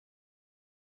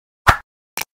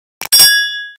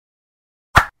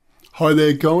Hi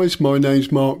there guys, my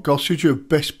name's Mark Gossage of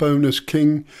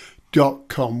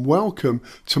bestbonusking.com. Welcome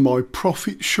to my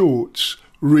ProfitShortz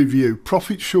review.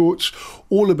 ProfitShortz,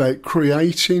 all about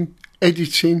creating,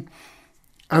 editing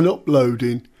and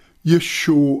uploading your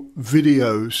short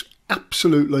videos.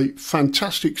 Absolutely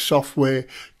fantastic software,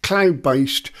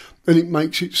 cloud-based, and it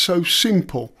makes it so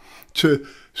simple to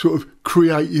sort of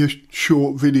create your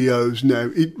short videos now.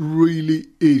 It really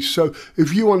is. So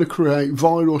if you want to create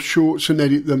viral shorts and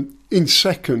edit them in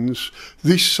seconds,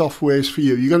 this software is for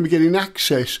you. You're going to be getting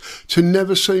access to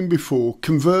never seen before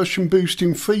conversion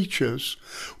boosting features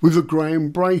with a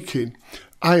groundbreaking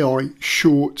AI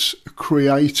shorts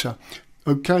creator.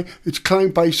 Okay, it's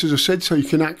cloud-based, as I said, so you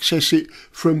can access it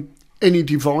from any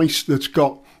device that's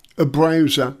got a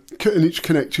browser and it's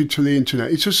connected to the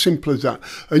internet. It's as simple as that,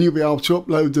 and you'll be able to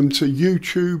upload them to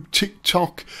YouTube,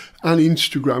 TikTok and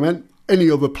Instagram and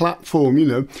any other platform, you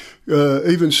know,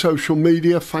 even social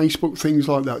media, Facebook, things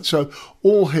like that. So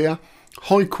all here,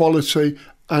 high quality,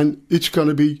 and it's going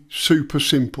to be super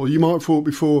simple. You might have thought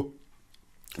before,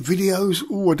 videos,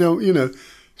 oh I don't, you know,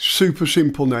 super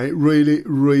simple now. It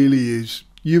really is.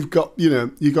 You've got, you know,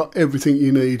 you got everything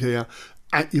you need here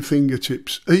at your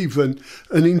fingertips, even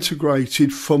an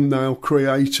integrated thumbnail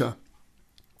creator.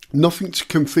 Nothing to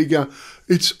configure,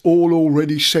 it's all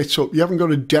already set up. You haven't got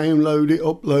to download it,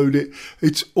 upload it,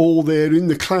 it's all there in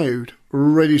the cloud,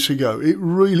 ready to go. It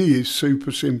really is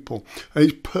super simple. And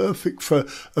it's perfect for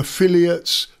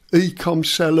affiliates, e-com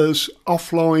sellers,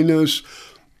 offliners,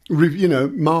 you know,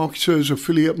 marketers,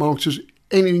 affiliate marketers,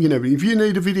 anything and everything. If you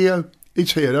need a video,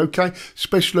 it's here, okay?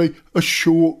 Especially a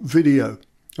short video.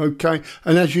 Okay,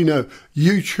 and as you know,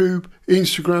 YouTube,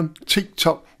 Instagram,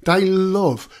 TikTok, they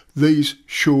love these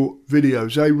short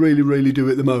videos. They really do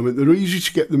at the moment. They're easy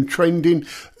to get them trending,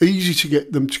 easy to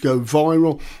get them to go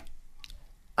viral,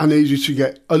 and easy to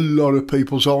get a lot of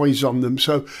people's eyes on them.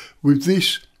 So with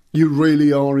this, you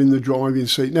really are in the driving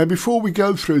seat. Now, before we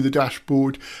go through the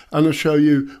dashboard and I'll show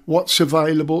you what's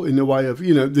available in the way of,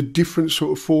 you know, the different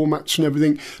sort of formats and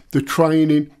everything, the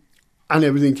training, and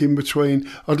everything in between,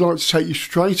 I'd like to take you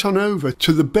straight on over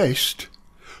to the best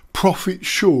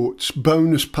ProfitShortz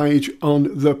bonus page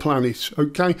on the planet.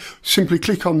 Okay, simply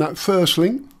click on that first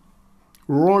link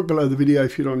right below the video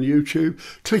if you're on YouTube.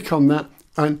 Click on that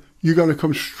and you're going to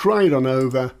come straight on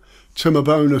over to my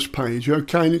bonus page.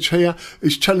 Okay, and it's here.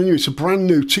 It's telling you it's a brand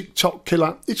new TikTok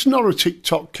killer. It's not a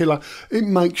TikTok killer. It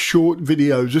makes short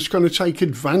videos. It's going to take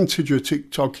advantage of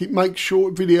TikTok. It makes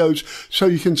short videos so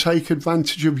you can take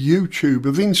advantage of YouTube,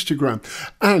 of Instagram,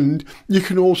 and you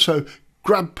can also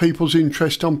grab people's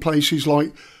interest on places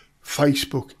like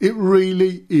Facebook. It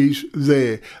really is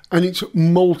there, and it's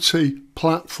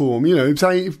multi-platform. You know,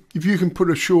 if you can put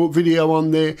a short video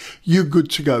on there, you're good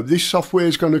to go. This software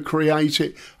is going to create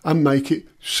it and make it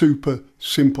super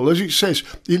simple. As it says,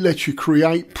 it lets you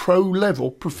create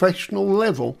pro-level, professional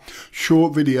level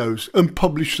short videos and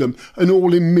publish them, and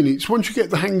all in minutes. Once you get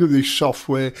the hang of this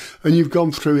software and you've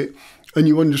gone through it and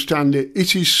you understand it,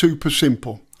 it is super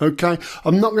simple. Okay,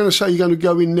 I'm not going to say you're going to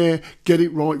go in there, get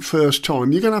it right first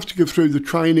time. You're going to have to go through the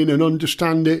training and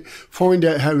understand it, find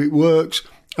out how it works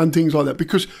and things like that,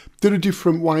 because there are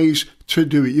different ways to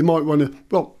do it. You might want to,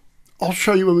 well, I'll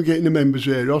show you when we get in the members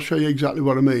area. I'll show you exactly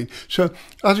what I mean. So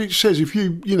as it says, if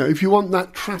you want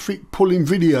that traffic pulling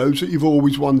videos that you've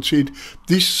always wanted,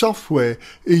 this software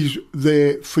is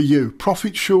there for you.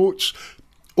 ProfitShortz,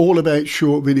 all about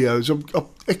short videos. I've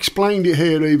explained it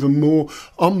here even more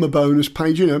on my bonus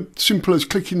page. You know, simple as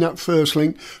clicking that first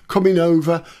link, coming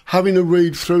over, having a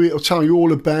read through it. It'll tell you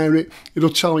all about it. It'll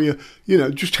tell you, you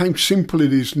know, just how simple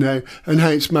it is now and how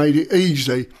it's made it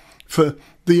easy for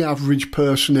the average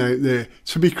person out there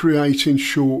to be creating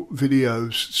short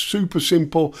videos. Super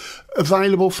simple,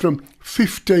 available from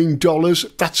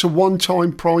 $15. That's a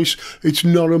one-time price. It's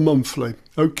not a monthly.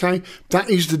 Okay, that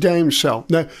is the downsell.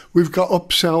 Now we've got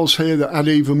upsells here that add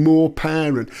even more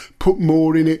power and put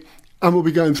more in it, and we'll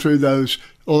be going through those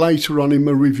later on in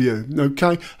my review.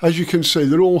 Okay, as you can see,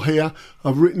 they're all here.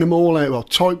 I've written them all out. I'll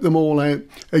type them all out,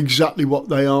 exactly what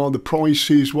they are, the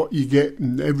prices, what you get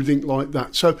and everything like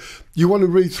that. So you want to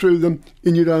read through them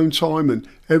in your own time and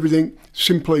everything,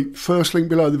 simply first link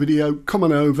below the video, come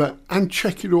on over and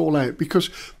check it all out, because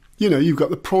you know, you've got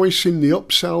the pricing, the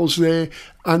upsells there,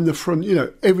 and the front, you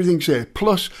know, everything's there.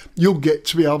 Plus, you'll get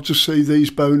to be able to see these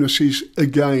bonuses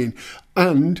again.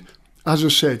 And, as I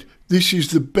said, this is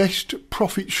the best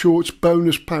ProfitShortz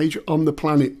bonus page on the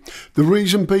planet. The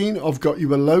reason being, I've got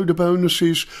you a load of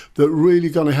bonuses that are really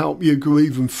going to help you go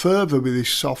even further with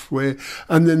this software.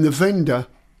 And then the vendor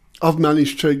I've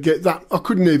managed to get that. I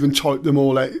couldn't even type them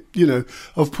all out, you know.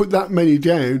 I've put that many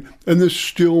down, and there's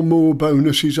still more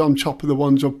bonuses on top of the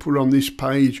ones I've put on this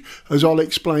page, as I'll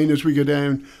explain as we go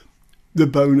down the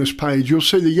bonus page. You'll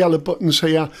see the yellow buttons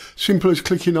here. Simple as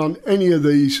clicking on any of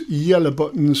these yellow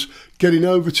buttons, getting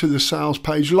over to the sales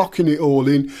page, locking it all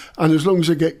in, and as long as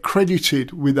I get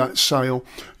credited with that sale,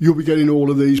 you'll be getting all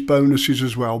of these bonuses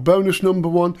as well. Bonus number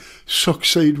 1,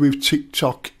 succeed with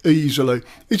TikTok easily.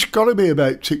 It's got to be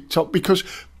about TikTok, because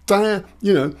they're,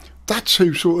 you know, that's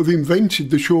who sort of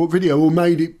invented the short video, or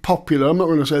made it popular. I'm not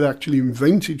going to say they actually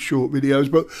invented short videos,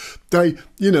 but they,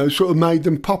 you know, sort of made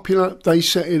them popular. They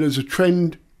set it as a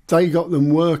trend. They got them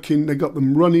working. They got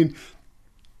them running.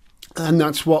 And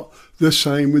that's what they're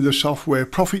saying with the software.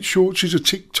 ProfitShortz is a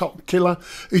TikTok killer.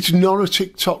 It's not a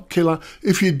TikTok killer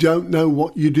if you don't know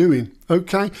what you're doing,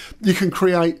 okay? You can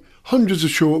create hundreds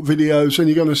of short videos and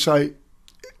you're going to say,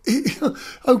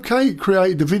 okay,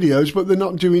 create the videos, but they're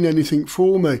not doing anything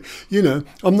for me. You know,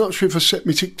 I'm not sure if I set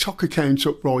my TikTok account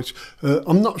up right.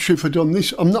 I'm not sure if I've done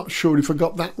this. I'm not sure if I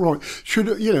got that right.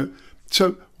 Should I, you know?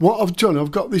 So what I've done,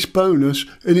 I've got this bonus,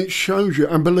 and it shows you,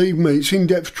 and believe me, it's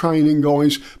in-depth training,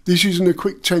 guys. This isn't a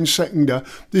quick 10-seconder.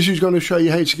 This is going to show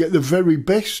you how to get the very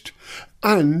best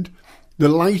and the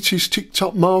latest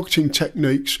TikTok marketing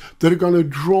techniques that are going to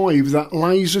drive that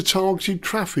laser targeted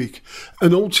traffic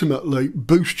and ultimately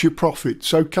boost your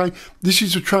profits, okay? This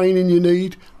is the training you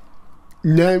need.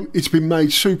 Now it's been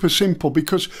made super simple,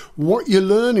 because what you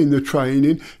learn in the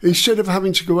training, instead of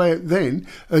having to go out then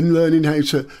and learning how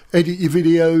to edit your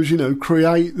videos, you know,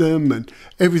 create them and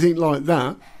everything like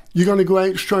that, you're going to go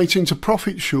out straight into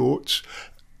ProfitShortz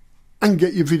and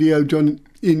get your video done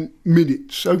in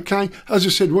minutes, okay? As I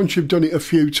said, once you've done it a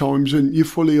few times and you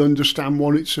fully understand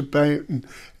what it's about and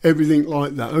everything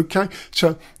like that, okay?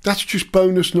 So that's just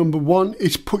bonus number 1.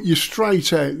 It's put you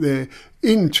straight out there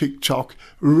in TikTok,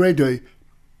 ready,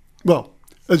 well,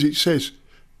 as it says,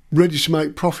 ready to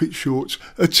make ProfitShortz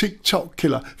a TikTok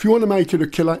killer. If you want to make it a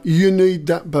killer, you need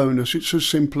that bonus. It's as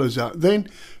simple as that. Then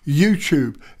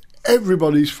YouTube.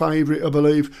 Everybody's favourite, I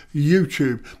believe,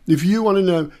 YouTube. If you want to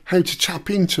know how to tap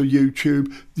into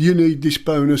YouTube, you need this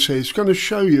bonus here. It's going to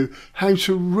show you how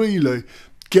to really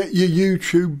get your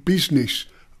YouTube business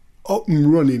up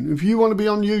and running. If you want to be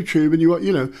on YouTube and you want,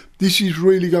 you know, this is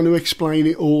really going to explain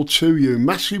it all to you.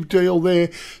 Massive deal there.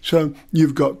 So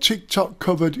you've got TikTok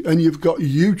covered and you've got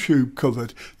YouTube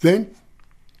covered. Then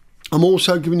I'm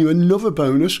also giving you another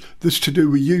bonus that's to do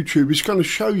with YouTube. It's going to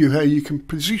show you how you can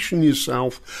position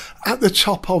yourself at the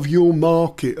top of your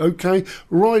market, okay?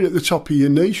 Right at the top of your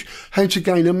niche, how to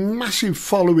gain a massive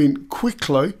following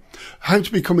quickly, how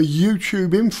to become a YouTube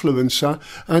influencer,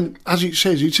 and as it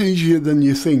says, it's easier than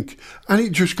you think. And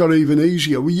it just got even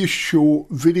easier with your short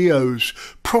videos.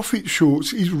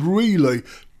 ProfitShortz is really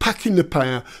packing the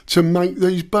power to make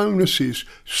these bonuses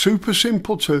super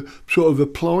simple to sort of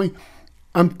apply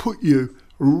and put you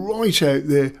right out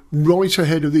there, right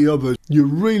ahead of the others. You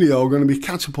really are going to be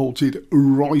catapulted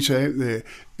right out there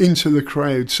into the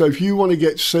crowd. So if you want to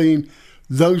get seen,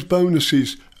 those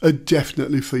bonuses are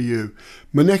definitely for you.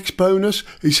 My next bonus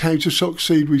is how to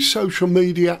succeed with social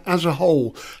media as a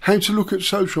whole. How to look at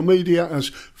social media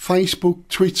as Facebook,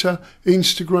 Twitter,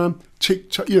 Instagram,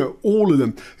 TikTok, you know, all of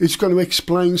them. It's going to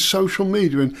explain social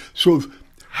media and sort of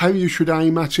how you should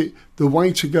aim at it, the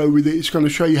way to go with it. It's going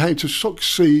to show you how to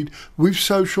succeed with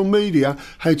social media,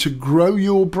 how to grow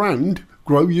your brand,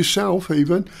 grow yourself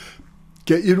even,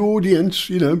 get your audience,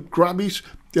 you know, grab it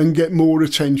and get more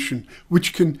attention,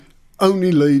 which can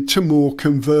only lead to more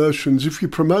conversions. If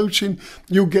you're promoting,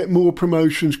 you'll get more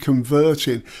promotions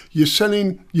converting. You're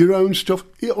selling your own stuff,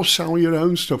 it'll sell your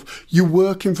own stuff. You're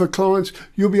working for clients,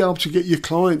 you'll be able to get your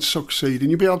clients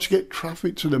succeeding. You'll be able to get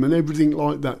traffic to them and everything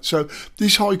like that. So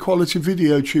this high quality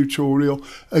video tutorial,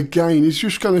 again, is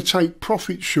just going to take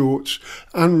ProfitShortz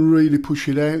and really push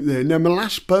it out there. Now, my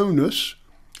last bonus,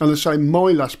 and I say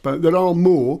my last bonus, there are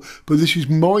more, but this is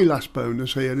my last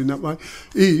bonus here in that way,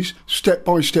 is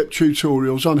step-by-step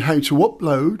tutorials on how to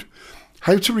upload,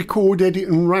 how to record, edit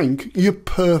and rank your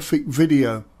perfect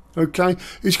video, okay?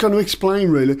 It's going to explain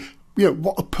really, you know,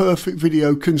 what a perfect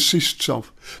video consists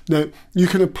of. Now, you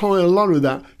can apply a lot of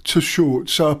that to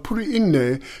shorts, so I put it in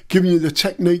there, giving you the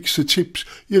techniques, the tips,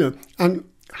 you know, and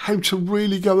how to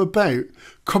really go about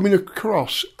coming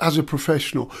across as a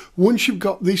professional. Once you've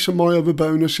got this and my other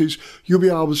bonuses, you'll be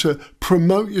able to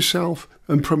promote yourself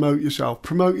and promote yourself.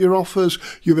 Promote your offers,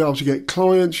 you'll be able to get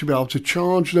clients, you'll be able to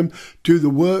charge them, do the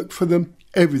work for them,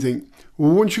 everything.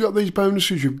 Well, once you've got these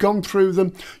bonuses, you've gone through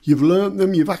them, you've learnt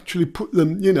them, you've actually put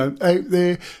them, you know, out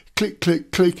there, click,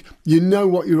 click, click. You know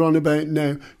what you're on about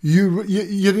now. You're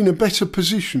in a better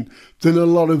position than a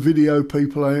lot of video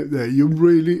people out there. You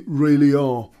really, really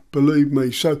are. Believe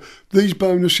me. So these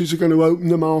bonuses are going to open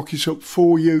the market up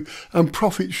for you, and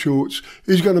ProfitShortz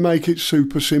is going to make it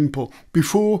super simple.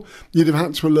 Before, you'd have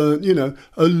had to learn, you know,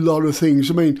 a lot of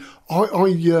things. I mean,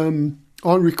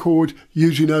 I record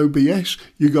using OBS.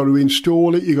 You've got to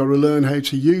install it. You've got to learn how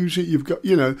to use it. You've got,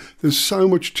 you know, there's so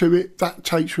much to it. That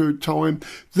takes your time.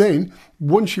 Then,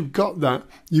 once you've got that,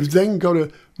 you've then got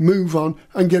to move on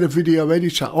and get a video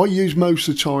editor. I use most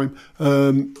of the time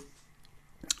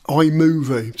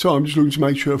iMovie. So I'm just looking to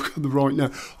make sure I've got the right now.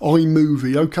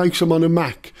 iMovie, okay, because I'm on a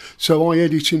Mac. So I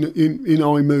edit in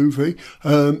iMovie.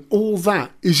 All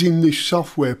that is in this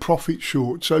software,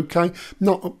 ProfitShortz, okay?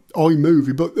 Not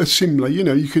iMovie, but similar. You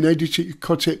know, you can edit it, you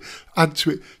cut it, add to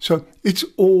it. So it's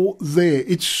all there.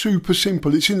 It's super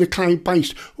simple. It's in the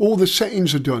cloud-based. All the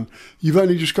settings are done. You've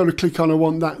only just got to click on, I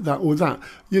want that, that, or that.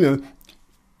 You know,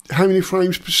 how many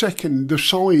frames per second, the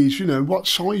size, you know, what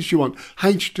size you want,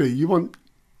 HD, you want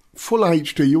full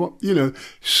HD, you want, you know,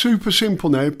 super simple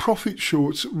now.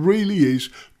 ProfitShortz really is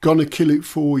gonna kill it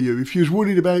for you. If you was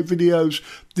worried about videos,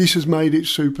 this has made it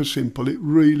super simple. It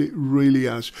really, really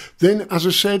has. Then, as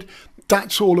I said,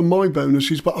 that's all of my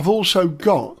bonuses, but I've also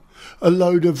got a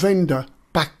load of vendor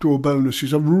backdoor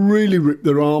bonuses. I've really ripped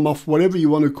their arm off, whatever you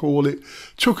want to call it,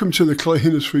 took them to the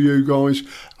cleaners for you guys,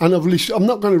 and I've listed, I'm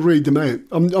not going to read them out.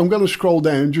 I'm going to scroll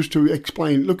down just to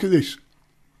explain. Look at this.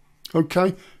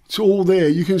 Okay, it's all there.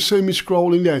 You can see me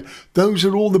scrolling down. Those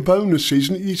are all the bonuses,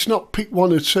 and it's not pick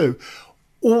one or two.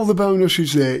 All the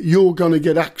bonuses there, you're going to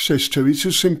get access to. It's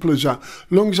as simple as that. As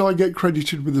long as I get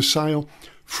credited with a sale,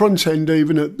 front end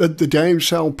even at the down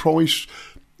sale price,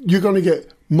 you're going to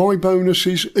get my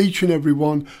bonuses, each and every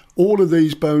one, all of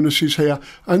these bonuses here,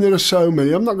 and there are so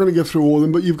many. I'm not going to go through all of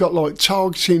them, but you've got like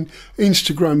targeting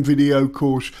Instagram video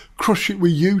course, crush it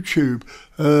with YouTube,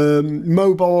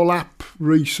 mobile app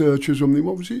research or something.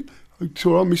 What was it?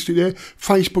 Sorry, I missed it there.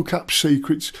 Facebook app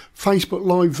secrets, Facebook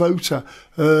live voter,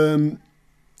 a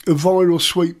viral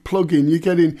suite plugin. You're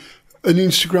getting an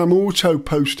Instagram auto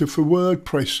poster for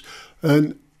WordPress,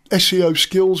 and SEO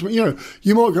skills. You know,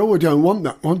 you might go, oh, I don't want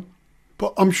that one.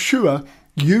 But I'm sure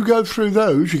you go through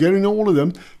those, you're getting all of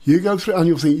them, you go through and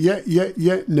you'll think, yeah,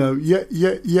 no,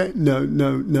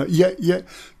 no.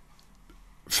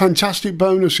 Fantastic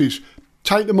bonuses.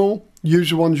 Take them all, use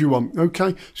the ones you want,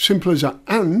 okay? Simple as that.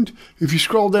 And if you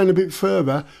scroll down a bit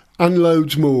further, and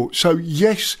loads more. So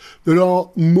yes, there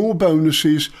are more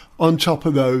bonuses on top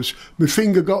of those. My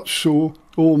finger got sore,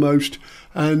 almost,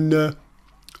 and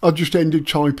I just ended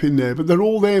typing there. But they're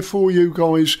all there for you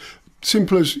guys.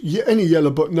 Simple as any yellow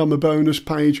button on the bonus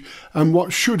page, and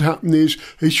what should happen is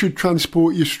it should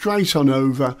transport you straight on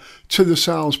over to the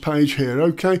sales page here,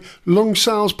 okay? Long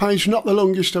sales page, not the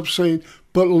longest I've seen,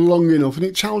 but long enough, and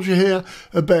it tells you here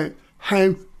about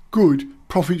how good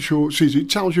ProfitShortz is.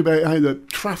 It tells you about how the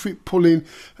traffic pulling,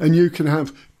 and you can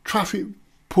have traffic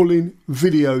pulling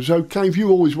videos, okay? If you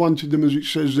always wanted them, as it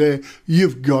says there,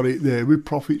 you've got it there with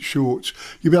ProfitShortz.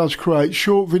 You'll be able to create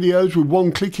short videos with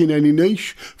one click in any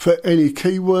niche for any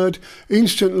keyword,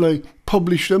 instantly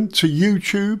publish them to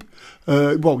YouTube,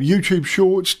 YouTube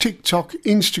Shorts, TikTok,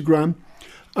 Instagram,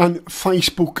 and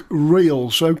Facebook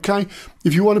Reels, okay?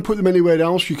 If you want to put them anywhere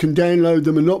else, you can download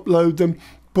them and upload them,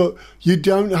 but you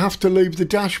don't have to leave the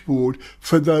dashboard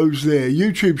for those there.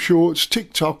 YouTube Shorts,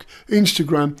 TikTok,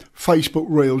 Instagram, Facebook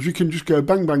Reels. You can just go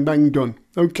bang, bang, bang, done.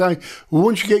 Okay? Well,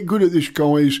 once you get good at this,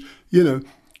 guys, you know,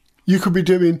 you could be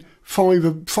doing five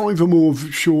or more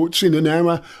shorts in an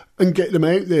hour and get them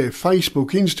out there.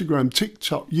 Facebook, Instagram,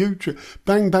 TikTok, YouTube.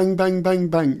 Bang, bang, bang, bang,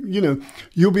 bang. You know,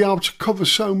 you'll be able to cover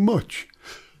so much.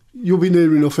 You'll be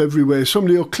near enough everywhere.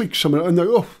 Somebody will click somewhere and they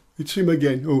go, oh, it's him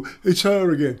again. Oh, it's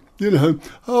her again. You know,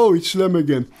 oh, it's them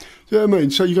again. You know what I mean?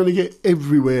 So you're going to get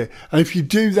everywhere. And if you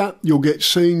do that, you'll get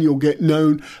seen, you'll get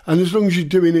known. And as long as you're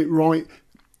doing it right,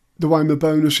 the way my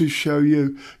bonuses show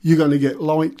you, you're going to get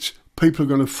liked. People are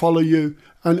going to follow you.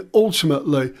 And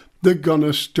ultimately, they're going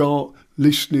to start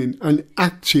listening and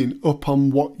acting upon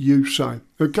what you say.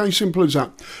 Okay, simple as that.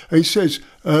 And it says,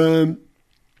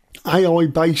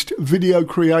 AI-based video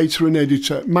creator and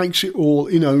editor makes it all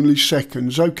in only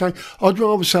seconds, okay? I'd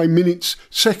rather say minutes,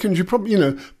 seconds. You probably, you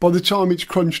know, by the time it's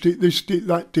crunched it, this did,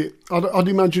 that did, I'd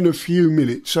imagine a few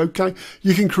minutes, okay?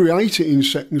 You can create it in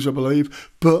seconds, I believe,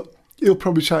 but it'll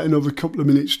probably take another couple of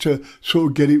minutes to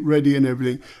sort of get it ready and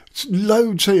everything. It's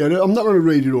loads here. I'm not going to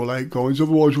read it all out, guys,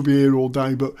 otherwise we'll be here all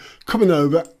day, but coming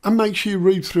over and make sure you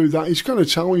read through that. It's going to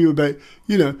tell you about,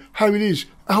 you know, how it is,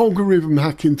 algorithm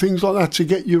hacking, things like that to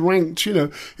get you ranked, you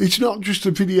know. It's not just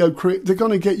a video create, they're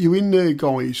going to get you in there,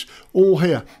 guys, all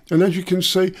here. And as you can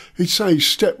see, it says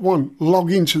step 1, log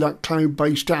into that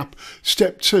cloud-based app.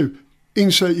 Step 2,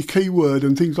 insert your keyword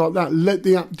and things like that. Let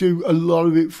the app do a lot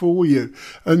of it for you.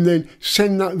 And then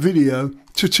send that video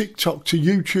to TikTok, to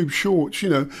YouTube Shorts, you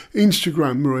know,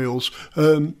 Instagram Reels,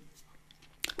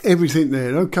 everything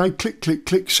there. Okay, click, click,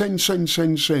 click, send,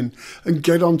 and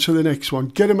get on to the next one.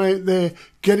 Get them out there,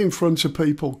 get in front of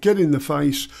people, get in the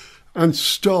face, and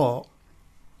start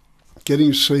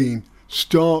getting seen.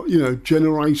 Start, you know,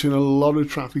 generating a lot of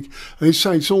traffic. And it's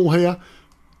saying it's all here.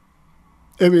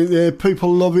 Everything there,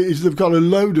 people love it. They've got a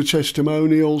load of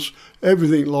testimonials,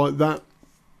 everything like that.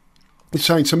 It's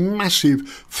saying it's a massive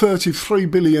 $33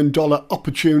 billion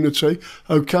opportunity,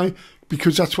 okay?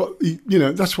 Because that's what, you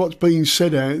know, that's what's being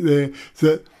said out there,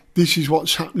 that this is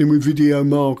what's happening with video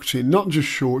marketing, not just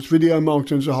shorts, video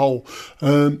marketing as a whole.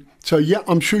 So, yeah,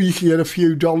 I'm sure you can get a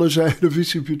few dollars out of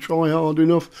this if you try hard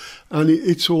enough, and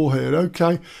it's all here,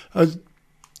 okay? As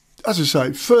I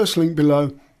say, first link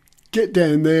below. Get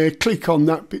down there, click on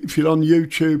that if you're on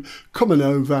YouTube, coming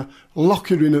over,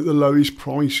 lock it in at the lowest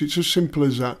price. It's as simple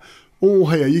as that.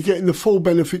 All here, you're getting the full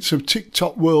benefits of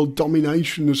TikTok world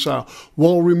domination as well,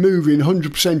 while removing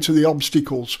 100% of the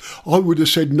obstacles. I would have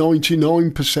said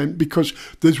 99% because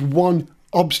there's one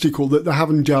obstacle that they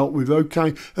haven't dealt with,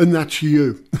 okay, and that's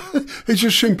you. It's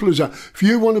as simple as that. If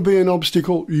you want to be an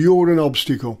obstacle, you're an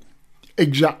obstacle.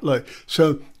 Exactly.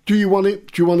 So, do you want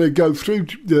it? Do you want to go through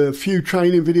the few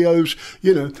training videos?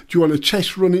 You know, do you want to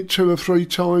test run it 2 or 3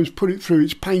 times, put it through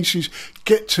its paces,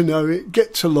 get to know it,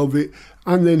 get to love it,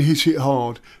 and then hit it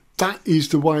hard? That is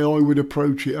the way I would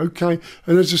approach it, okay?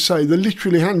 And as I say, they're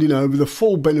literally handing over the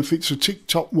full benefits of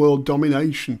TikTok world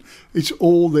domination. It's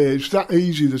all there. It's that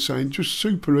easy, they're saying, just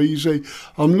super easy.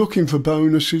 I'm looking for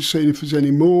bonuses, seeing if there's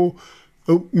any more.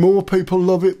 Oh, more people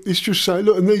love it. It's just saying,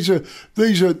 look, and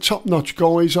these are top-notch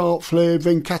guys: Art Flair,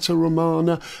 Venkata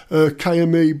Ramana,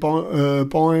 KME,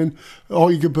 Bayern,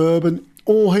 Eiger Bourbon,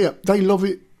 all here. They love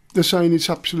it. They're saying it's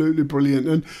absolutely brilliant,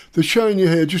 and they're showing you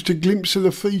here just a glimpse of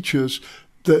the features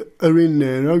that are in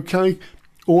there. Okay,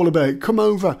 all about it. Come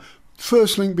over.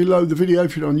 First link below the video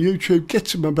if you're on YouTube. Get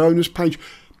to my bonus page.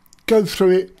 Go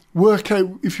through it. Work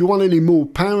out if you want any more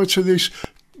power to this.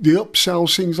 The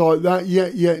upsells, things like that,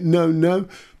 no.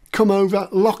 Come over,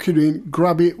 lock it in,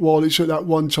 grab it while it's at that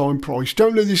one-time price.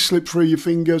 Don't let this slip through your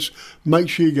fingers. Make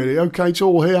sure you get it. Okay, it's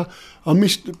all here. I'm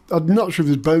not sure if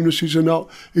there's bonuses or not.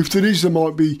 If there is, there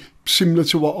might be similar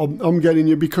to what I'm getting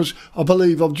you, because I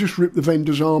believe I've just ripped the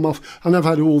vendor's arm off and I've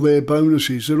had all their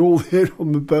bonuses. They're all there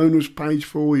on the bonus page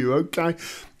for you, okay?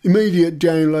 Immediate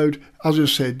download, as I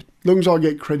said, as long as I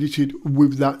get credited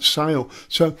with that sale.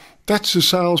 So that's the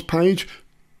sales page.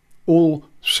 All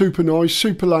super nice,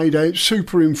 super laid out,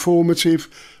 super informative,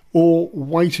 all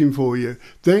waiting for you.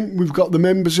 Then we've got the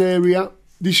members area.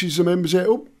 This is the members area.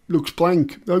 Oh, looks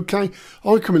blank. Okay,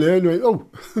 I come in there and went, oh,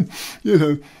 you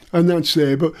know, and that's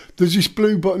there. But there's this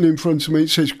blue button in front of me.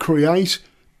 It says create.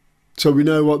 So we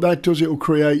know what that does. It will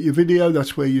create your video.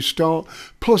 That's where you start.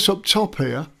 Plus up top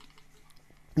here,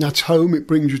 that's home. It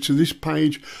brings you to this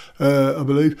page, I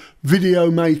believe. Video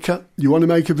maker. You want to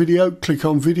make a video? Click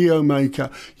on video maker.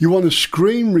 You want a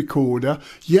screen recorder?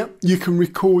 Yep, you can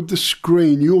record the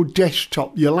screen, your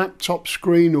desktop, your laptop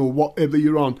screen, or whatever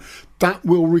you're on. That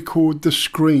will record the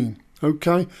screen,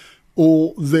 okay?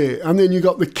 All there. And then you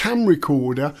got the cam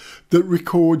recorder that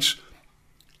records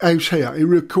out here. It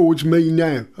records me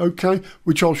now, okay,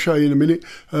 which I'll show you in a minute,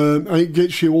 and it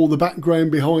gets you all the background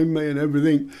behind me and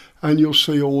everything, and you'll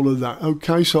see all of that.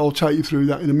 Okay, so I'll take you through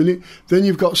that in a minute. Then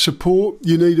you've got support.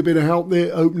 You need a bit of help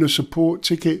there. Open a support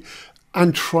ticket.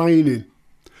 And training.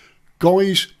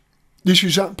 Guys, this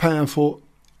is that powerful.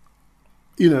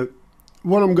 You know,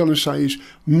 what I'm going to say is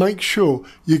make sure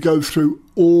you go through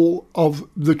all of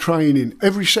the training,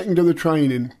 every second of the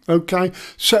training, okay?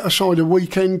 Set aside a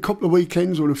weekend, couple of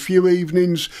weekends or a few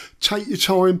evenings. Take your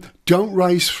time. Don't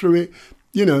race through it.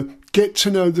 You know, get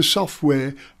to know the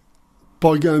software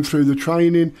by going through the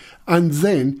training, and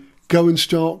then go and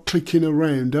start clicking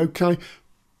around, okay?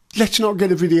 Let's not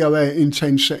get a video out in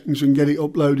 10 seconds and get it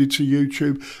uploaded to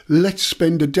YouTube. Let's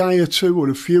spend a day or two or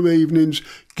a few evenings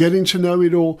getting to know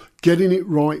it all, getting it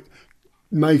right,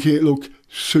 making it look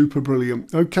super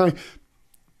brilliant, okay?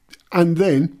 And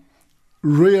then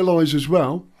realise as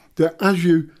well that as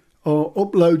you are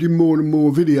uploading more and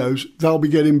more videos, they'll be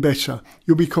getting better.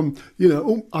 You'll become, you know,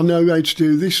 oh, I know how to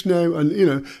do this now, and you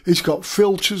know, it's got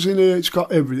filters in it, it's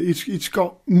got everything. It's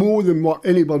got more than what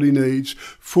anybody needs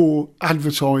for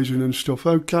advertising and stuff.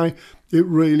 Okay, it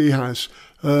really has.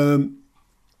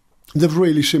 They've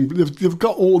really simple. They've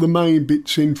got all the main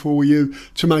bits in for you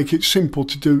to make it simple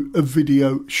to do a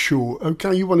video short.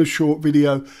 Okay, you want a short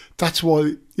video? That's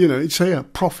why, you know, it's here.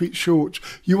 ProfitShortz.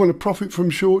 You want to profit from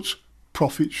shorts?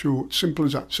 ProfitShortz. Simple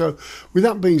as that. So, with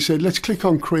that being said, let's click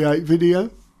on Create Video,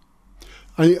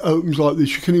 and it opens like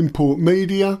this. You can import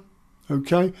media.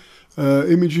 Okay,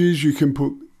 images. You can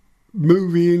put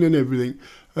movie in and everything.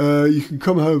 You can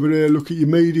come over there, look at your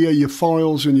media, your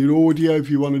files and your audio if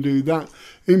you want to do that,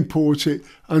 import it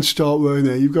and start working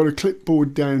there. You've got a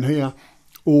clipboard down here,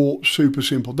 all super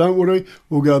simple. Don't worry,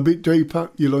 we'll go a bit deeper,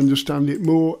 you'll understand it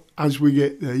more as we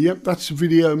get there. Yep, that's the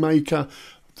video maker,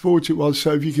 thought it was,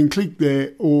 so if you can click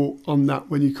there or on that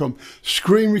when you come.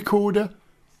 Screen recorder,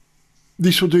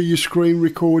 this will do your screen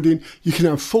recording. You can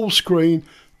have full screen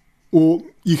or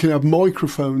you can have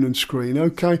microphone and screen,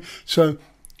 okay? So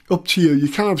up to you. You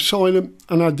can have silent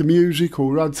and add the music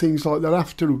or add things like that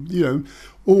after, you know,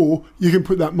 or you can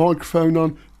put that microphone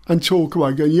on and talk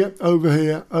away, going, yep, over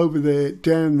here, over there,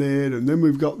 down there, and then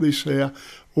we've got this here,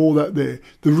 all that there.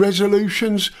 The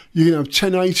resolutions, you can have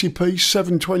 1080p,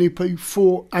 720p,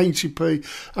 480p,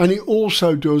 and it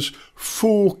also does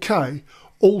 4K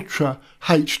Ultra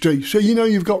HD. So, you know,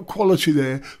 you've got quality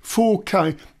there.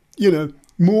 4K, you know,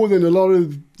 more than a lot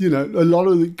of, you know,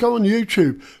 go on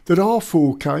YouTube that are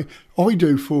 4K. I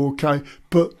do 4K,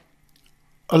 but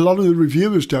a lot of the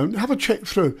reviewers don't. Have a check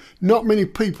through. Not many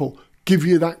people give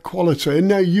you that quality, and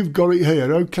now you've got it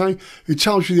here, okay? It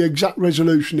tells you the exact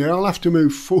resolution here. I'll have to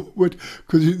move forward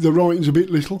because the writing's a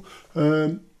bit little.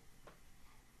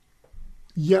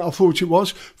 Yeah, I thought it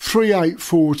was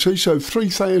 3840, so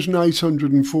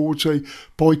 3840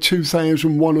 by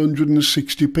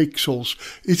 2160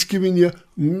 pixels. It's giving you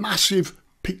massive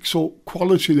pixel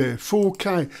quality there,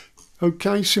 4K.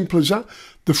 Okay, simple as that.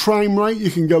 The frame rate,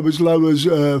 you can go as low as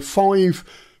 5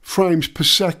 frames per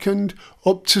second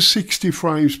up to 60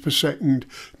 frames per second.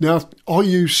 Now, I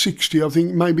use 60, I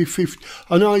think maybe 50.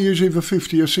 I know I use either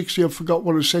 50 or 60, I forgot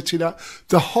what I set it at.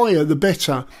 The higher, the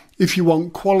better if you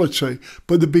want quality,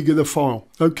 but the bigger the file,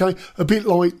 okay? A bit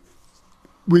like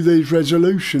with these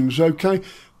resolutions, okay?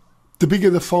 The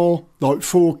bigger the file, like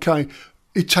 4K,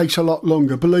 it takes a lot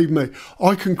longer. Believe me,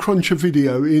 I can crunch a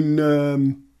video in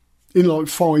like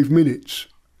 5 minutes.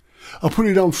 I put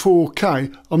it on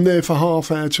 4K, I'm there for half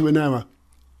hour to an hour.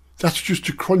 That's just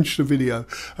to crunch the video.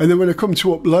 And then when I come to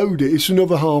upload it, it's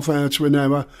another half hour to an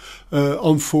hour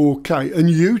on 4K. And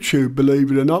YouTube,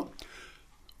 believe it or not,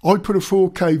 I put a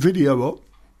 4K video up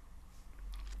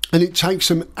and it takes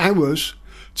them hours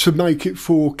to make it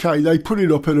 4K. They put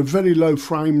it up at a very low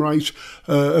frame rate,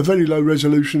 a very low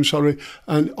resolution, sorry,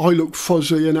 and I look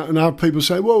fuzzy, and I have people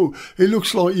say, whoa, it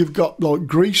looks like you've got like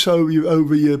grease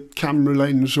over your camera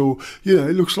lens, or, you know,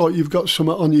 it looks like you've got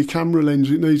something on your camera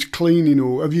lens, it needs cleaning,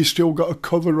 or have you still got a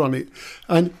cover on it?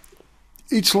 And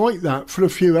it's like that for a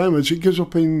few hours. It goes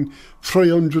up in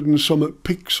 300 and some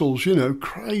pixels, you know,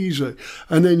 crazy.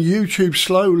 And then YouTube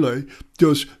slowly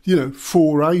does, you know,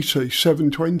 480,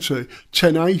 720,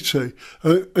 1080.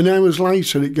 And hours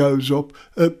later, it goes up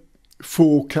at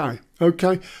 4K,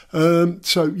 okay?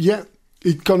 So, yeah,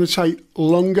 it's going to take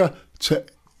longer to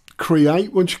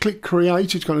create. Once you click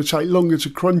create, it's going to take longer to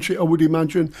crunch it, I would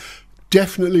imagine.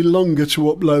 Definitely longer to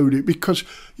upload it, because,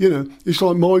 you know, it's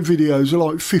like my videos are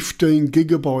like 15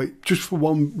 gigabyte just for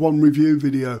one review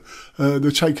video. They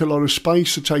take a lot of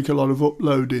space, they take a lot of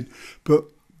uploading, but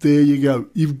there you go.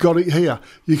 You've got it here.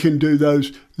 You can do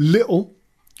those little,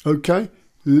 okay,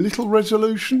 little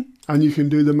resolution, and you can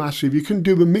do the massive. You can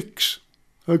do a mix,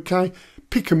 okay,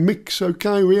 pick a mix,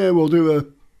 okay. Well, yeah, we'll do a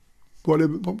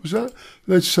whatever, what was that?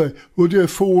 Let's say we'll do a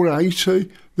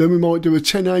 480, then we might do a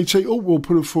 1080, oh, we'll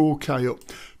put a 4K up.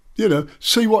 You know,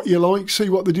 see what you like, see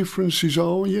what the differences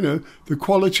are, you know, the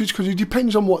qualities, because it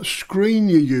depends on what screen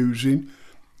you're using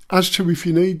as to if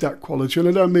you need that quality. And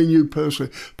I don't mean you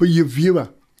personally, but your viewer,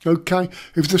 okay?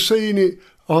 If they're seeing it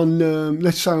on,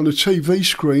 let's say on a TV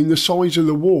screen, the size of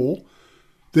the wall,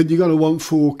 then you're going to want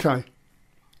 4K.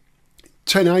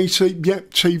 1080, yeah,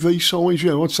 TV size, you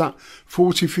know, what's that,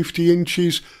 40, 50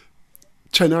 inches,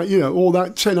 1080, you know, all that,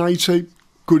 1080,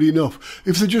 good enough.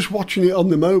 If they're just watching it on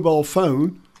the mobile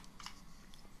phone,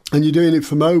 and you're doing it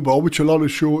for mobile, which a lot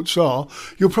of shorts are,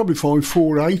 you'll probably find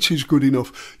 480 is good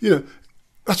enough. You know,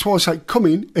 that's why I say, come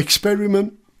in,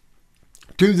 experiment,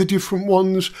 do the different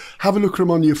ones, have a look at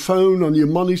them on your phone, on your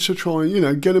monitor, try and, you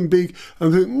know, get them big,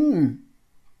 and think,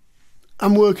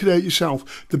 and work it out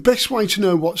yourself. The best way to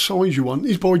know what size you want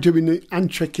is by doing it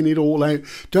and checking it all out.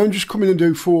 Don't just come in and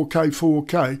do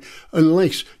 4K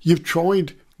unless you've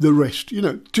tried the rest. You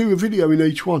know, do a video in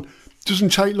each one. Doesn't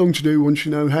take long to do once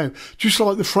you know how. Just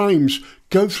like the frames,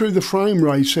 go through the frame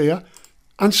race here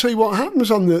and see what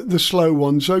happens on the slow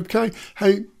ones, okay?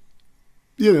 How,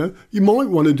 you know, you might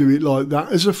want to do it like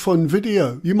that as a fun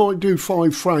video. You might do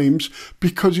 5 frames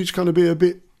because it's going to be a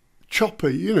bit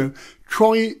choppy, you know.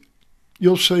 Try it.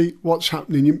 You'll see what's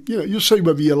happening. You know, you'll see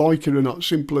whether you like it or not.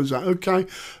 Simple as that. Okay.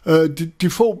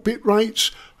 Default bit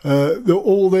rates. They're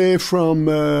all there from.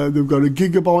 They've got a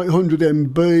gigabyte, 100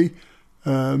 MB,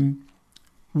 1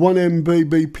 MB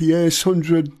BPS,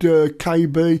 100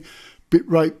 KB bit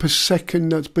rate per second.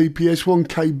 That's BPS. 1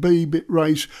 KB bit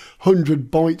rate, 100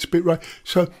 bytes bit rate.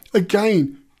 So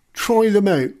again, try them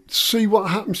out. See what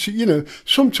happens. You know,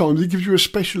 sometimes it gives you a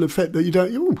special effect that you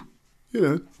don't. Ooh, you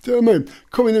know, do you know what I mean?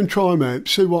 Come in and try them out,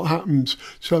 see what happens.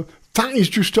 So that is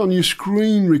just on your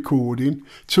screen recording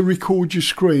to record your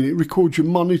screen. It records your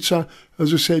monitor,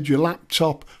 as I said, your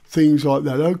laptop, things like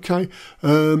that, okay?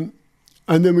 And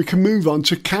then we can move on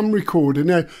to cam recorder.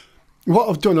 Now, what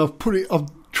I've done, I've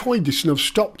tried this and I've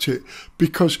stopped it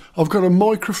because I've got a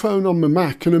microphone on my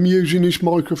Mac and I'm using this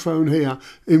microphone here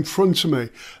in front of me.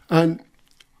 And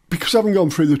because I haven't gone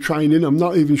through the training, I'm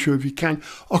not even sure if you can.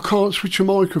 I can't switch a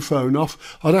microphone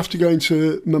off. I'd have to go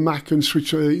into my Mac and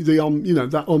switch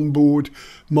that onboard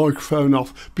microphone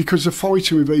off because they're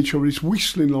fighting with each other. It's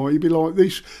whistling like you'd be like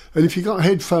this. And if you've got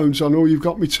headphones on or you've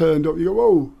got me turned up, you go,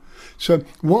 whoa. So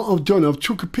what I've done, I've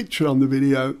took a picture on the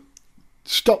video,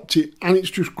 stopped it, and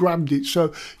it's just grabbed it.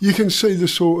 So you can see the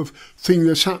sort of thing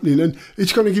that's happening, and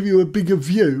it's going to give you a bigger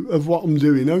view of what I'm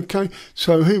doing, okay?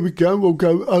 So here we go. We'll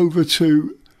go over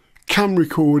to cam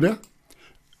recorder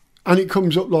and it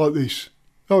comes up like this.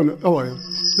 Oh no, oh yeah.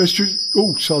 Let's just,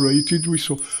 oh sorry, it did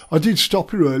whistle. I did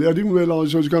stop it early. I didn't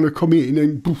realise I was going to come in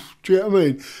and poof, do you know what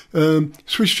I mean?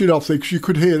 Switched it off there because you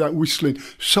could hear that whistling.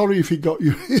 Sorry if it got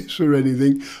your ears or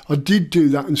anything. I did do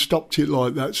that and stopped it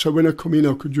like that. So when I come in,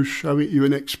 I could just show it you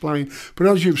and explain. But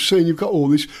as you've seen, you've got all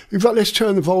this. In fact, let's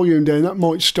turn the volume down. That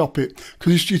might stop it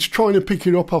because it's trying to pick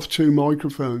it up off 2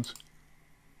 microphones.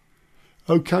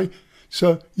 Okay.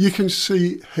 So you can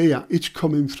see here, it's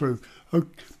coming through.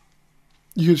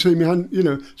 You can see me hand, you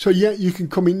know. So yeah, you can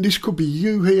come in. This could be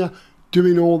you here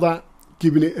doing all that,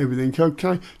 giving it everything.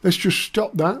 Okay, let's just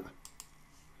stop that. And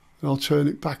I'll turn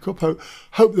it back up.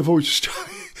 Hope the voice is still.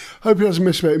 Hope it hasn't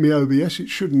messed about my OBS. It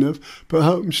shouldn't have, but I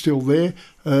hope I'm still there.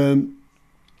 And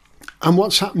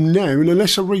what's happened now? And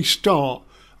unless I restart,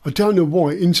 I don't know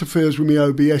why it interferes with my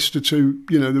OBS to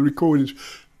you know, the recordings.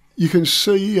 You can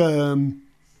see.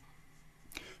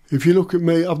 If you look at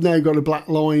me, I've now got a black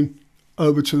line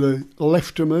over to the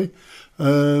left of me.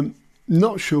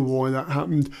 Not sure why that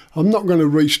happened. I'm not going to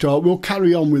restart. We'll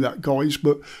carry on with that, guys,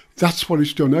 but that's what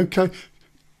it's done, okay?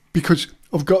 Because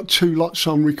I've got 2 lots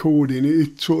on recording.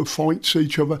 It sort of fights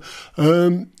each other.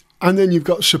 And then you've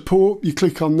got support. You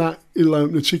click on that, it'll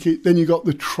open the ticket. Then you've got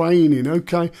the training,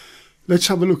 okay? Let's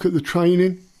have a look at the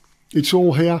training. It's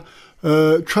all here.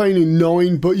 Training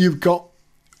 9, but you've got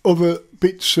other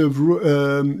bits of,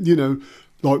 you know,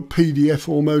 like PDF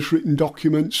almost written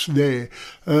documents there.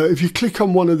 If you click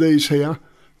on one of these here,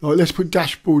 like let's put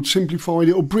dashboard simplified,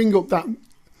 it'll bring up that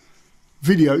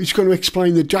video. It's going to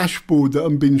explain the dashboard that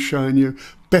I've been showing you,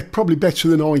 probably better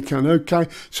than I can, okay?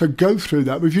 So go through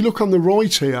that. But if you look on the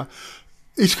right here,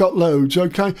 it's got loads,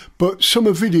 okay? But some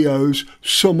are videos,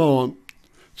 some aren't.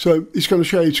 So it's going to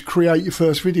show you to create your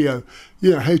first video,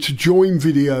 you know, how to join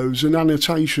videos and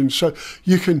annotations. So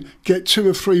you can get 2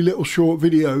 or 3 little short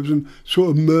videos and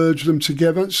sort of merge them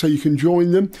together so you can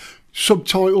join them.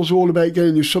 Subtitles, all about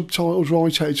getting your subtitles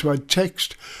right, how to add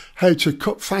text, how to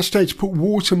cut fast, how to put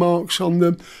watermarks on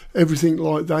them, everything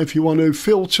like that. If you want to,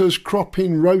 filters,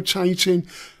 cropping, rotating,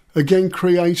 again,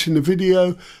 creating the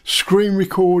video, screen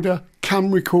recorder,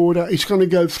 cam recorder. It's going to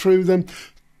go through them.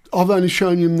 I've only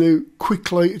shown you them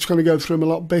quickly. It's going to go through them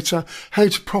a lot better. How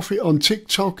to profit on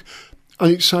TikTok.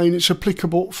 And it's saying it's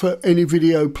applicable for any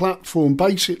video platform.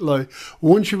 Basically,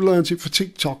 once you've learned it for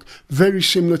TikTok, very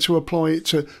similar to apply it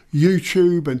to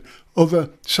YouTube and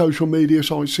other social media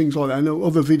sites, things like that, and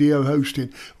other video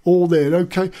hosting, all there,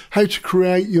 okay? How to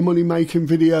create your money-making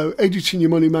video, editing your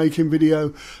money-making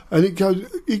video, and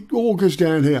it all goes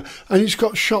down here. And it's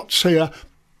got shots here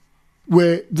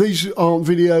where these aren't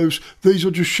videos, these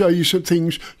will just show you some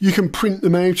things. You can print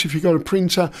them out if you've got a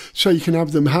printer, so you can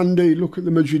have them handy, look at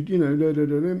them as you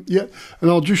know, yeah.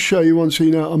 And I'll just show you one so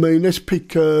you know what I mean. Let's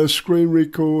pick Screen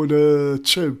Recorder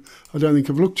 2. I don't think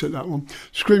I've looked at that one.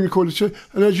 Screen Recorder 2,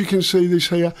 and as you can see this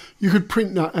here, you could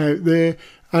print that out there,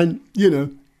 and you know,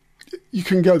 you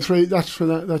can go through it, that's for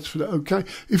that, that's for that, okay?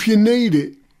 If you need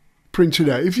it, print it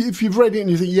out. If you've read it and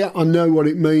you think, yeah, I know what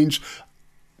it means,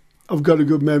 I've got a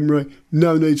good memory,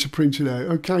 no need to print it out,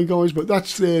 okay guys? But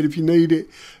that's there if you need it.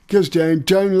 Goes down,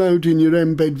 downloading your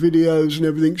embed videos and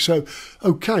everything. So,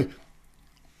 okay,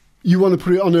 you want to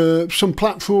put it on some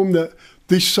platform that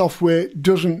this software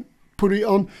doesn't put it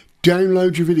on,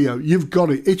 download your video. You've got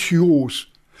it, it's yours.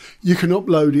 You can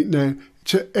upload it now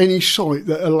to any site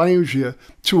that allows you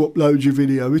to upload your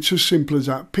video. It's as simple as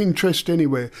that. Pinterest,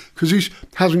 anywhere, because this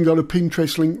hasn't got a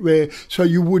Pinterest link there, so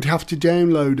you would have to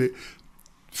download it.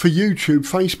 For YouTube,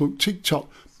 Facebook, TikTok,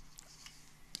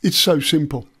 it's so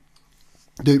simple.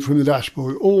 Do it from the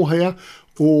dashboard, all here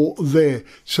or there.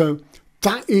 So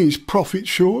that is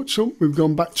ProfitShortz. Oh, we've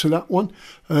gone back to that one.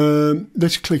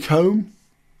 Let's click home.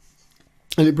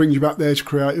 And it brings you back there to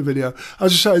create a video.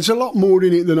 As I say, there's a lot more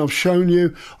in it than I've shown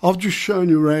you. I've just shown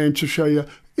you around to show you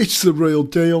it's the real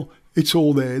deal. It's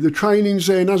all there. The training's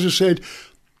there. And as I said,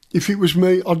 if it was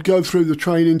me, I'd go through the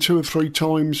training 2 or 3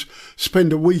 times,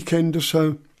 spend a weekend or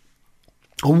so.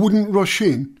 I wouldn't rush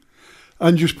in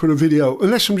and just put a video,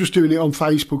 unless I'm just doing it on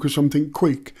Facebook or something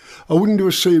quick. I wouldn't do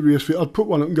a serious video. I'd put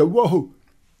one up and go, whoa,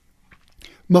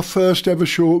 my first ever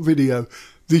short video.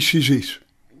 This is it.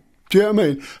 Do you know what I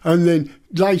mean? And then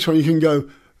later on you can go,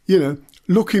 you know,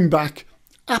 looking back,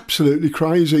 absolutely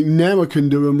crazy. Now I can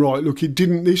do them right. Look, it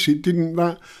didn't this, it didn't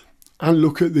that. And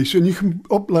look at this. And you can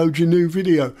upload your new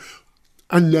video.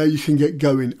 And now you can get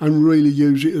going and really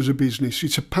use it as a business.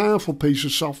 It's a powerful piece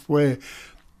of software.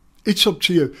 It's up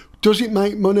to you. Does it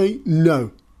make money?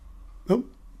 No. No.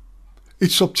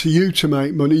 It's up to you to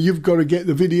make money. You've got to get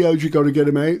the videos, you've got to get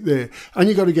them out there. And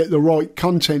you've got to get the right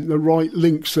content, the right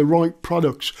links, the right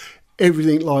products,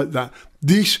 everything like that.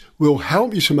 This will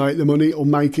help you to make the money or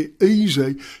make it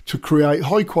easy to create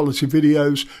high quality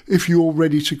videos if you're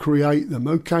ready to create them,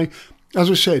 okay? As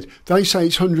I said, they say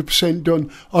it's 100% done.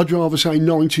 I'd rather say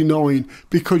 99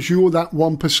 because you're that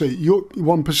 1%. You're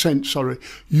 1%, sorry.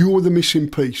 You're the missing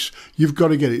piece. You've got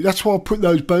to get it. That's why I put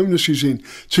those bonuses in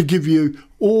to give you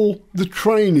all the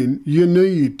training you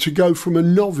need to go from a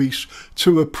novice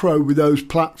to a pro with those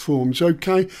platforms,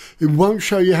 okay? It won't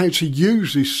show you how to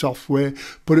use this software,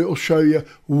 but it'll show you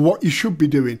what you should be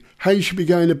doing, how you should be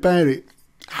going about it,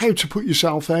 how to put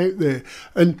yourself out there,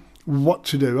 and what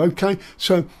to do, okay?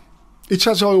 So it's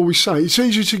as I always say, it's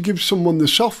easy to give someone the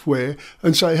software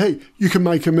and say, hey, you can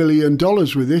make $1 million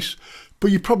with this,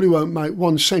 but you probably won't make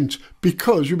 1 cent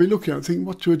because you'll be looking at it and thinking,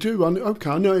 what do I do? Okay,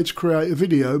 I know it's create a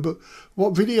video, but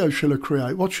what video shall I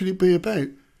create? What should it be about?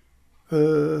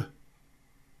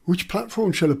 Which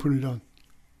platform shall I put it on?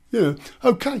 You know,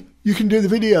 okay, you can do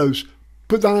the videos,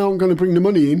 but they aren't going to bring the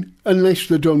money in unless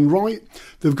they're done right.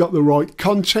 They've got the right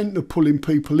content, they're pulling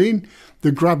people in,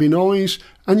 they're grabbing eyes,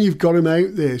 and you've got them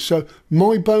out there. So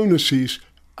my bonuses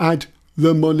add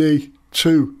the money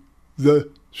to the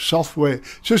software.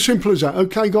 It's as simple as that,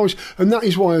 okay guys? And that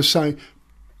is why I say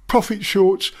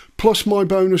ProfitShortz plus my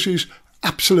bonuses,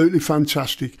 absolutely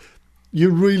fantastic. You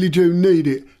really do need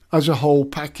it as a whole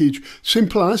package.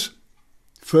 Simple as,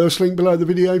 first link below the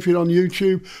video if you're on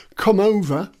YouTube, come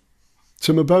over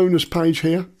to my bonus page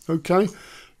here, okay?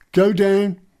 Go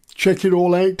down, check it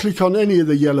all out, click on any of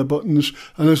the yellow buttons,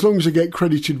 and as long as I get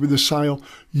credited with a sale,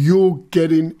 you're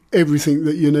getting everything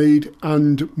that you need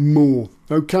and more,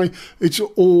 okay? It's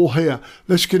all here.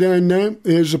 Let's go down now.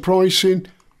 Here's the pricing,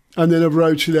 and then I've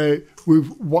wrote it out with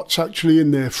what's actually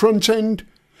in there. Front end,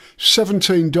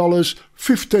 $17,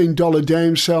 $15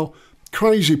 downsell.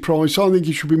 Crazy price. I think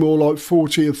it should be more like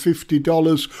 $40 or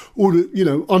 $50, or, you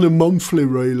know, on a monthly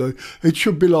really. It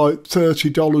should be like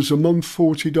 $30 a month,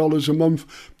 $40 a month.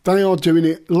 They are doing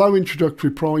it low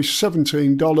introductory price,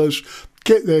 $17.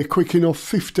 Get there quick enough,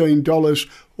 $15,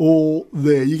 all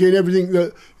there. You get everything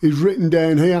that is written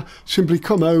down here. Simply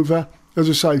come over, as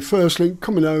I say, first link,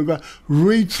 coming over,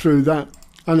 read through that,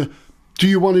 and do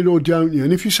you want it or don't you?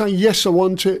 And if you say, yes, I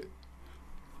want it,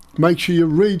 make sure you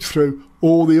read through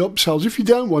all the upsells. If you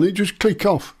don't want it, just click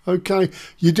off, okay?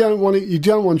 You don't want it, you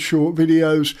don't want short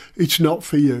videos, it's not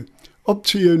for you. Up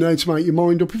to you now to make your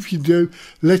mind up. If you do,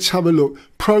 let's have a look.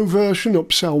 Pro version,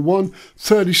 upsell 1,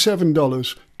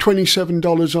 $37,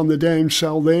 $27 on the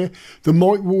downsell there. They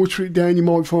might water it down, you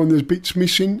might find there's bits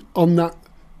missing on that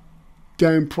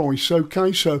down price,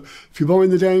 okay? So if you're buying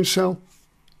the downsell,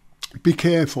 be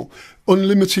careful.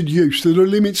 unlimited use. There are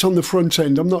limits on the front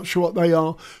end. I'm not sure what they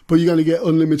are, but you're going to get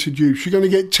unlimited use. You're going to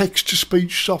get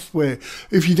text-to-speech software.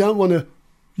 If you don't want to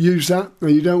use that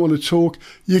and you don't want to talk,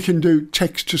 you can do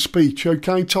text-to-speech,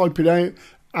 okay? Type it out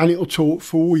and it'll talk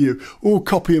for you. Or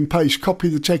copy and paste. Copy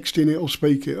the text in, it'll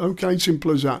speak it. Okay,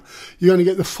 simple as that. You're going to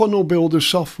get the funnel builder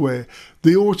software,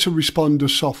 the autoresponder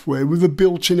software with a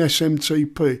built-in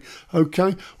SMTP.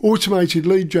 Okay, automated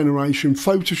lead generation,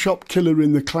 Photoshop killer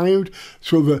in the cloud,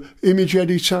 sort of an image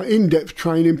editor, in-depth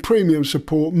training, premium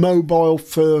support, mobile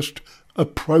first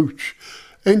approach.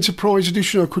 Enterprise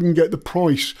edition, I couldn't get the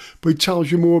price, but it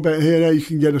tells you more about here how you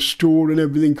can get a store and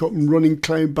everything up and running,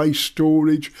 cloud-based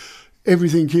storage,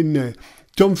 everything in there.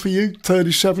 Done for you,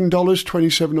 $37,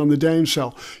 $27 on the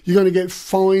downsell. You're going to get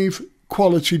 5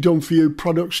 quality done for you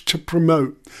products to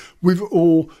promote with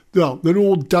all, well, they're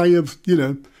all day of, you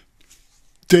know,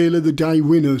 deal of the day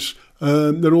winners.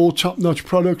 They're all top-notch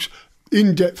products.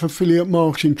 In-depth affiliate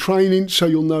marketing training, so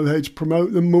you'll know how to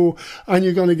promote them more, and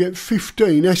you're going to get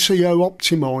 15 SEO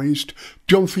optimized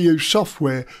done for you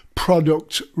software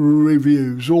product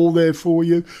reviews, all there for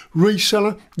you.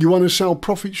 Reseller, you want to sell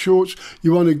ProfitShortz,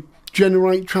 you want to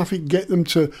generate traffic, get them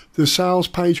to the sales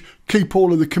page, keep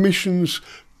all of the commissions.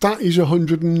 That is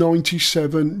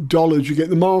 $197. You get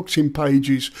the marketing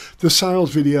pages, the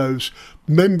sales videos,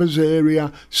 members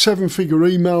area, 7-figure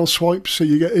email swipes, so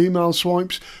you get email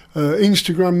swipes,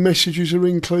 Instagram messages are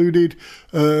included,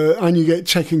 and you get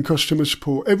tech and customer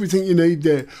support. Everything you need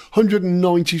there.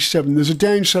 $197. There's a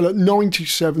downsell at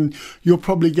 $97. You'll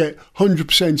probably get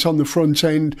 100% on the front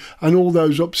end, and all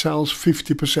those upsells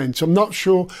 50%. I'm not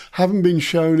sure, haven't been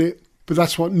shown it, but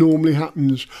that's what normally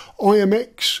happens.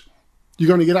 IMX. You're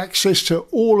going to get access to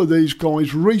all of these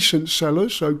guys' recent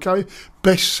sellers, okay,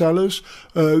 best sellers,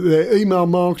 their email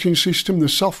marketing system, the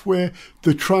software,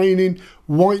 the training,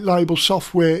 white label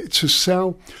software to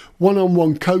sell,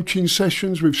 one-on-one coaching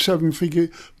sessions with 7-figure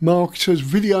marketers,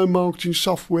 video marketing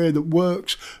software that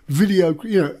works, video,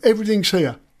 you know, everything's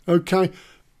here, okay.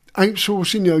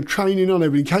 Outsourcing, you know, training on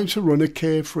everything, how to run a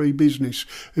carefree business.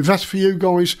 If that's for you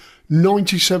guys,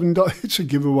 $97, it's a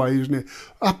giveaway, isn't it?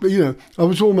 You know, I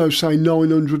was almost saying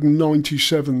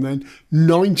 $997 then,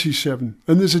 $97,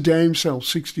 and there's a downsell,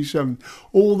 $67,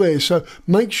 all there. So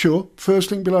make sure,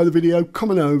 first link below the video,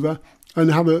 come on over and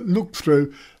have a look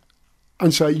through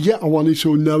and say, yeah, I want it,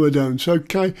 or no, I don't.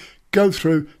 Okay, go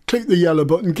through, click the yellow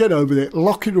button, get over there,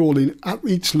 lock it all in at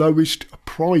its lowest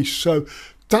price. So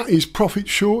that is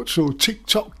ProfitShortz, or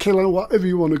TikTok killer, whatever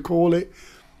you want to call it.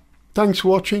 Thanks for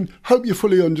watching. Hope you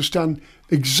fully understand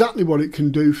exactly what it can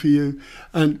do for you.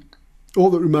 And all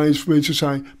that remains for me to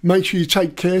say, make sure you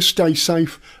take care, stay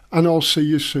safe, and I'll see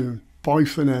you soon. Bye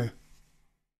for now.